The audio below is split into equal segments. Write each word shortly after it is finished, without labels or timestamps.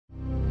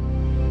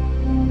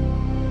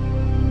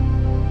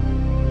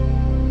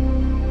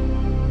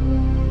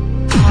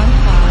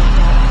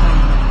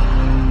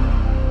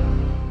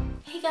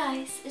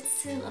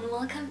and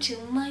welcome to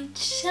my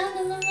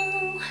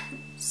channel.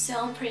 So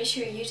I'm pretty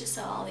sure you just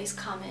saw all these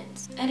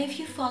comments, and if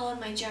you followed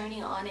my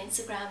journey on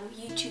Instagram,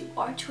 YouTube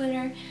or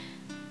Twitter,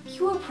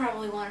 you were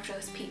probably one of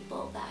those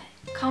people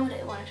that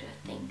commented one of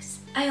those things.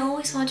 I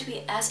always want to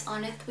be as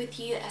honest with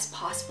you as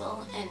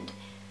possible, and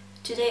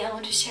today I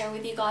want to share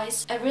with you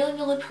guys a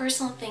really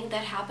personal thing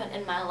that happened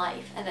in my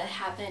life, and that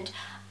happened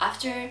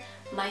after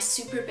my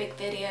super big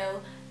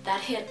video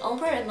that hit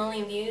over 1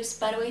 million views.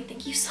 By the way,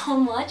 thank you so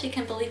much. I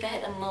can't believe I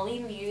hit 1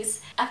 million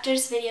views after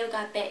this video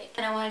got big,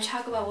 and I want to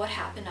talk about what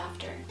happened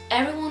after.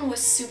 Everyone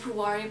was super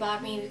worried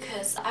about me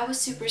because I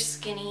was super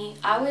skinny.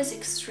 I was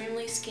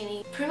extremely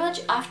skinny. Pretty much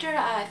after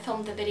I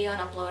filmed the video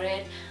and uploaded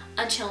it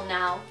until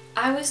now,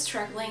 I was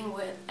struggling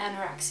with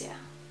anorexia.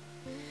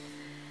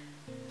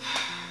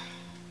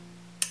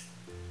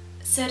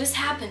 So this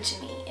happened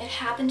to me. It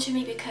happened to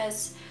me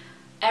because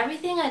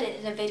everything I did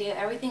in a video,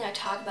 everything I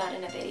talk about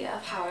in a video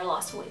of how I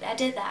lost weight, I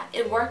did that.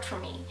 It worked for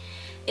me.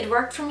 It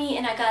worked for me,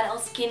 and I got all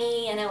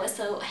skinny, and I was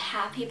so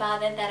happy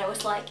about it that I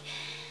was like,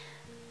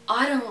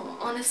 I don't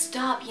want to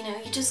stop, you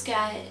know. You just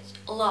get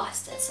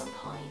lost at some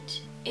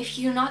point. If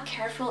you're not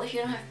careful, if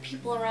you don't have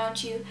people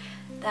around you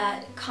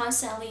that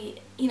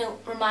constantly, you know,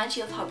 remind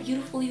you of how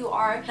beautiful you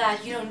are,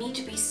 that you don't need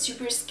to be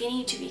super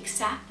skinny to be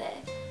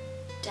accepted,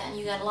 then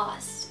you get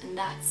lost. And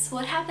that's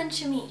what happened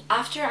to me.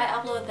 After I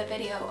uploaded the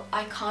video,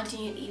 I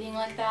continued eating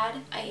like that.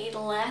 I ate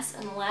less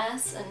and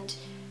less, and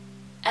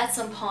at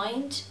some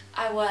point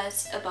I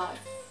was about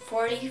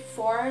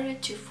 44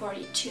 to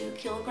 42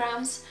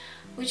 kilograms,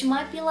 which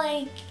might be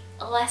like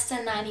less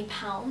than 90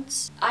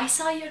 pounds. I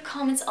saw your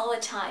comments all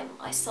the time.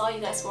 I saw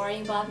you guys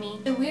worrying about me.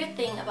 The weird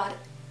thing about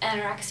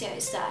anorexia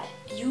is that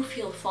you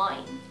feel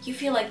fine. You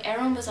feel like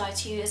everyone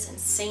besides you is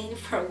insane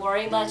for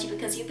worrying about you,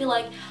 because you feel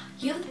like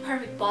you have the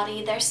perfect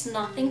body, there's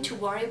nothing to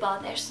worry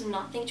about, there's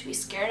nothing to be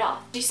scared of.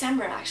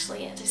 December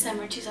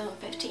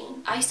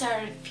 2015, I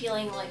started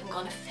feeling like I'm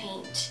gonna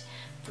faint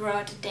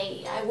throughout the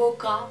day. I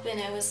woke up and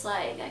I was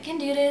like, I can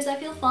do this, I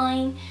feel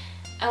fine.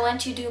 I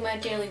went to do my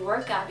daily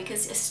workout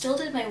because I still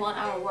did my 1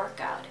 hour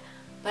workout,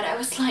 but I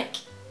was like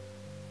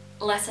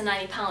less than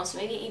 90 pounds,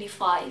 maybe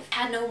 85. I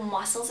had no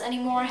muscles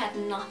anymore, I had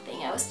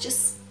nothing. I was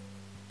just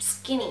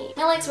skinny.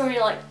 My legs were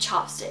like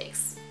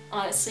chopsticks,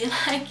 honestly.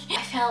 Like,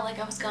 I felt like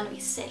I was gonna be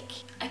sick.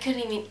 I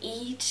couldn't even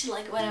eat.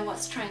 Like, when I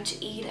was trying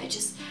to eat,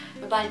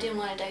 my body didn't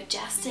want to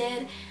digest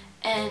it.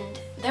 And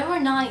there were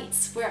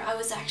nights where I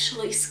was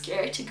actually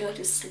scared to go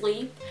to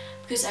sleep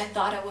because I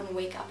thought I wouldn't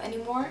wake up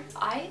anymore.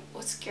 I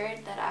was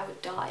scared that I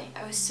would die.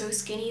 I was so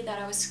skinny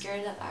that I was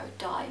scared that I would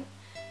die.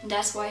 And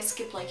that's why I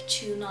skipped like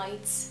 2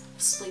 nights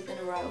of sleep in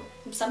a row.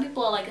 And some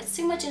people are like, it's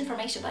too much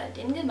information, but I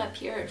didn't get my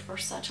period for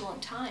such a long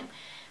time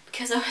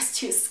because I was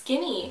too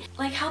skinny.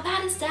 Like, how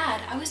bad is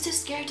that? I was too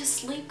scared to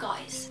sleep,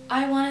 guys.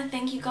 I want to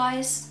thank you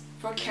guys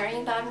for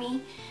caring about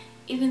me,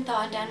 even though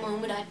at that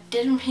moment I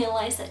didn't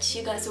realize that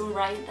you guys were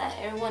right, that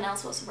everyone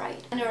else was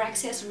right.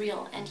 Anorexia is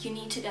real, and you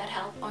need to get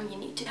help, or you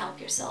need to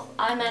help yourself.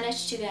 I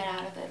managed to get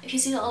out of it. If you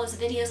see all those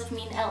videos of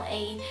me in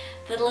LA,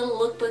 the little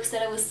lookbooks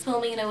that I was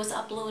filming and I was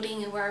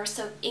uploading, and where I was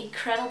so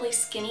incredibly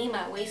skinny,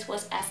 my waist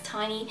was as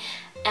tiny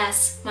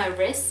as my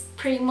wrist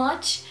pretty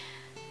much,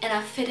 and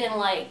I fit in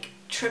like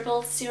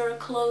 000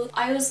 clothes.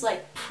 I was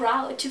like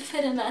proud to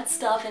fit in that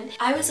stuff, and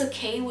I was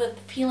okay with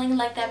feeling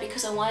like that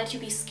because I wanted to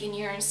be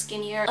skinnier and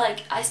skinnier.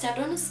 Like, I stepped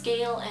on a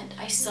scale and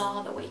I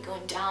saw the weight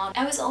going down.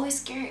 I was always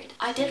scared.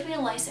 I did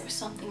realize there was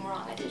something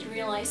wrong. I did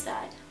realize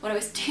that what I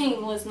was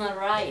doing was not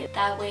right.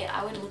 That way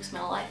I would lose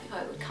my life if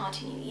I would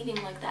continue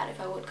eating like that, if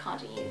I would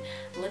continue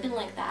living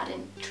like that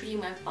and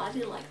treating my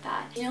body like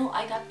that. You know,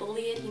 I got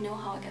bullied. You know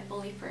how I got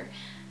bullied for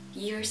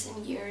years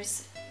and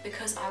years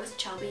because I was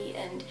chubby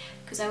and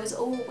because I was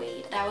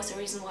overweight. That was the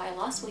reason why I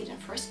lost weight in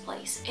the first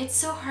place. It's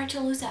so hard to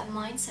lose that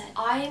mindset.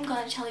 I am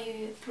gonna tell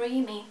you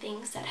 3 main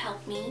things that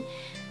helped me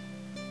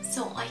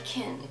so I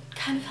can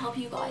kind of help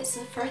you guys.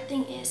 The first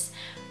thing is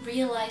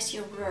realize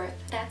your worth.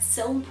 That's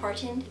so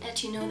important,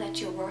 that you know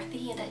that you're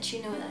worthy, and that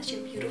you know that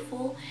you're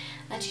beautiful,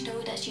 that you know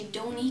that you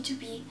don't need to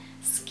be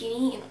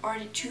skinny in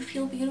order to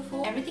feel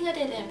beautiful. Everything I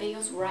did in the video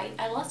was right.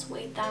 I lost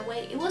weight that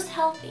way. It was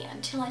healthy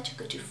until I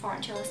took it too far,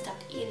 until I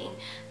stopped eating,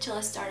 until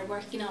I started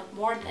working out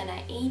more than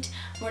I ate,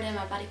 more than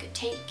my body could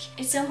take.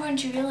 It's so important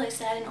to realize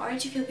that in order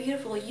to feel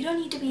beautiful, you don't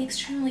need to be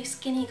extremely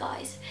skinny,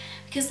 guys,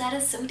 because that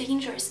is so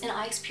dangerous, and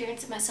I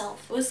experienced it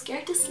myself. I was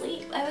scared to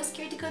sleep. I was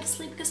scared to go to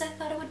sleep because I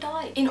thought I would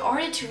die. In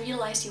order to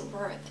realize your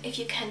worth, if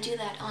you can't do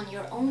that on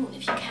your own,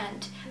 if you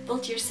can't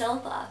build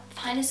yourself up,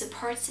 find a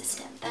support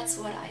system. That's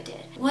what I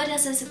did. What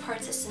does a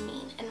support system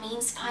mean? It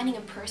means finding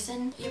a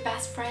person, your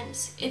best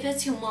friends. If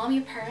it's your mom,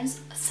 your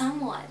parents,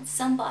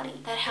 somebody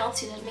that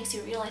helps you, that makes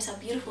you realize how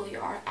beautiful you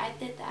are. I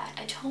did that.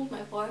 I told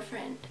my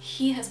boyfriend.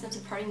 He has been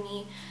supporting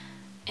me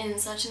in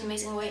such an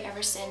amazing way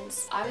ever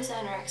since I was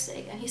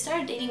anorexic, and he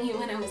started dating me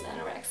when I was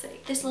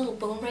anorexic. This little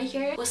bone right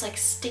here was like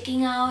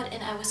sticking out,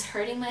 and I was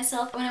hurting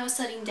myself. When I was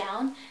sitting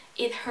down,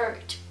 it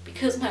hurt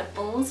because my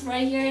bones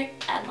right here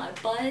and my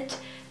butt,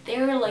 they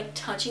were like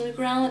touching the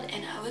ground,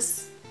 and I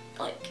was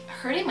like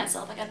hurting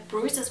myself. I got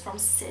bruises from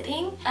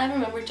sitting. I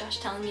remember Josh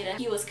telling me that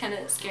he was kind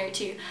of scared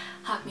to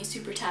hug me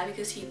super tight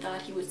because he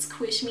thought he would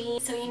squish me.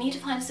 So you need to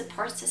find a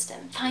support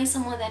system. Find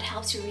someone that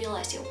helps you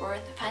realize your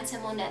worth. Find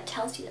someone that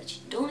tells you that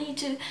you don't need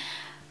to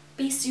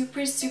be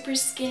super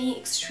skinny,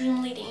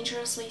 extremely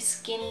dangerously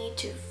skinny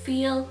to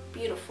feel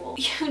beautiful.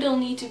 You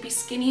don't need to be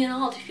skinny at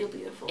all to feel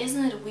beautiful.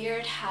 Isn't it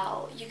weird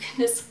how you can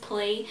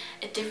display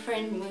a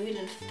different mood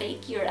and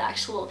fake your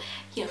actual,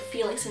 you know,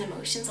 feelings and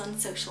emotions on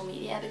social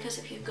media? Because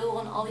if you go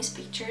on all these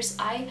pictures,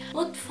 I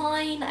looked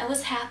fine, I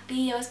was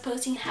happy, I was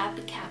posting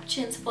happy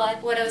captions,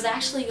 but what I was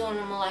actually going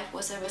on in my life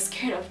was I was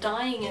scared of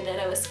dying, and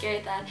that I was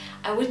scared that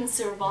I wouldn't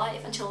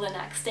survive until the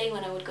next day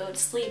when I would go to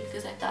sleep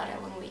because I thought I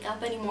wouldn't wake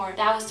up anymore.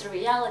 That was the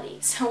reality.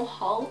 So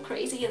how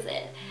crazy is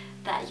it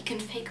that you can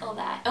fake all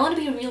that? I want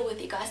to be real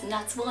with you guys, and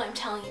that's why I'm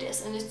telling you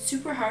this, and it's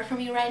super hard for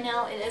me right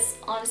now. It is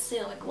honestly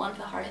like one of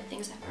the hardest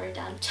things I've ever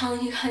done,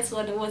 telling you guys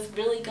what was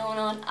really going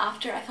on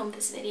after I filmed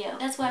this video.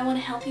 That's why I want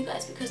to help you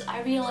guys, because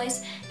I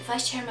realized if I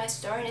share my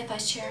story and if I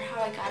share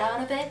how I got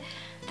out of it,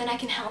 then I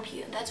can help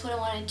you. That's what I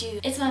want to do.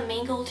 It's my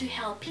main goal to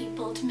help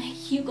people, to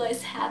make you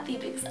guys happy,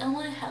 because I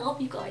want to help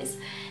you guys.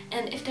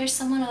 And if there's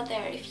someone out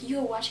there, if you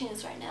are watching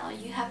this right now,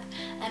 you have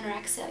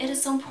anorexia, it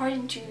is so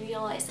important to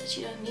realize that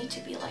you don't need to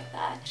be like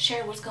that.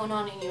 Share what's going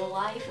on in your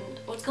life and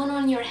what's going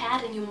on in your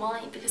head and your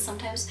mind, because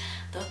sometimes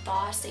the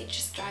thoughts, they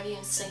just drive you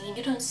insane.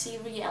 You don't see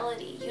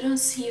reality. You don't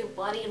see your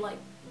body like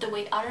the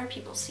way other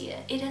people see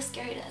it. It is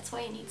scary. That's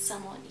why you need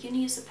someone. You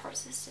need a support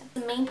system.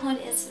 The main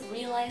point is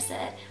realize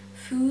that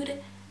food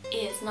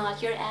is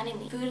not your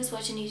enemy. Food is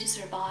what you need to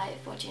survive,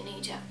 what you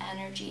need to have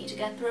energy to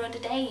get through the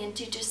day and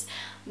to just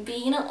be,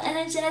 you know,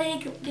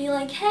 energetic, be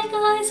like, hey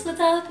guys, what's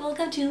up,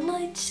 welcome to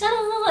my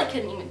channel. I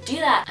couldn't even do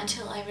that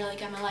until I really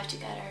got my life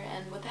together,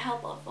 and with the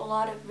help of a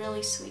lot of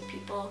really sweet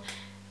people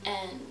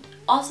and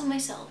also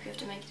myself. You have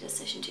to make the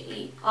decision to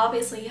eat.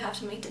 Obviously you have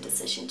to make the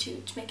decision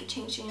to make a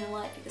change in your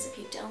life, because if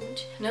you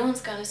don't, no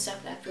one's gonna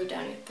stuff that food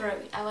down your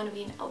throat. I want to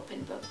be an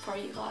open book for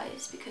you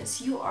guys,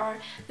 because you are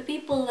the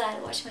people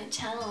that watch my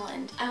channel,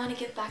 and I want to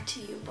give back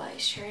to you by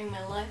sharing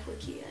my life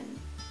with you, and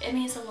it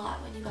means a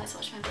lot when you guys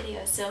watch my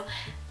videos. So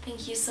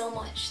thank you so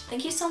much.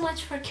 Thank you so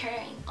much for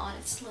caring,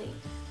 honestly.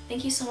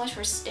 Thank you so much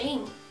for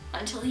staying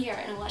until here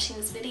and watching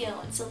this video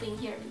and still being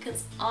here,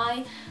 because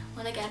I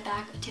want to get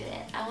back to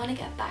it. I want to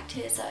get back to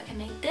it so I can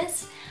make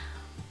this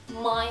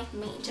my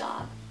main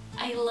job.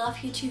 I love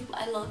YouTube.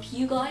 I love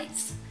you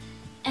guys.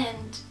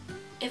 And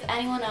if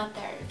anyone out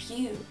there, if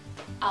you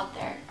out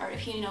there, or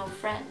if you know a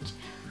friend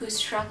who's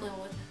struggling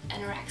with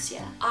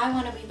anorexia, I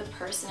want to be the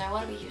person. I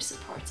want to be your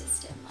support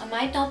system. I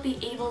might not be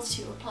able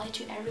to reply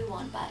to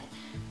everyone, but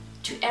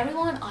to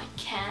everyone I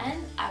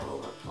can, I will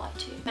reply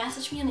to.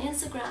 Message me on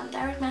Instagram,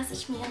 direct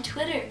message me on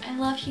Twitter. I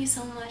love you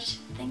so much.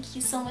 Thank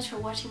you so much for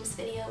watching this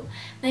video.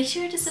 Make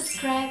sure to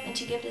subscribe and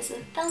to give this a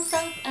thumbs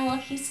up. I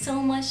love you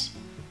so much.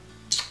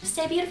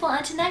 Stay beautiful.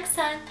 Until next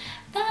time.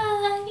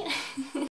 Bye.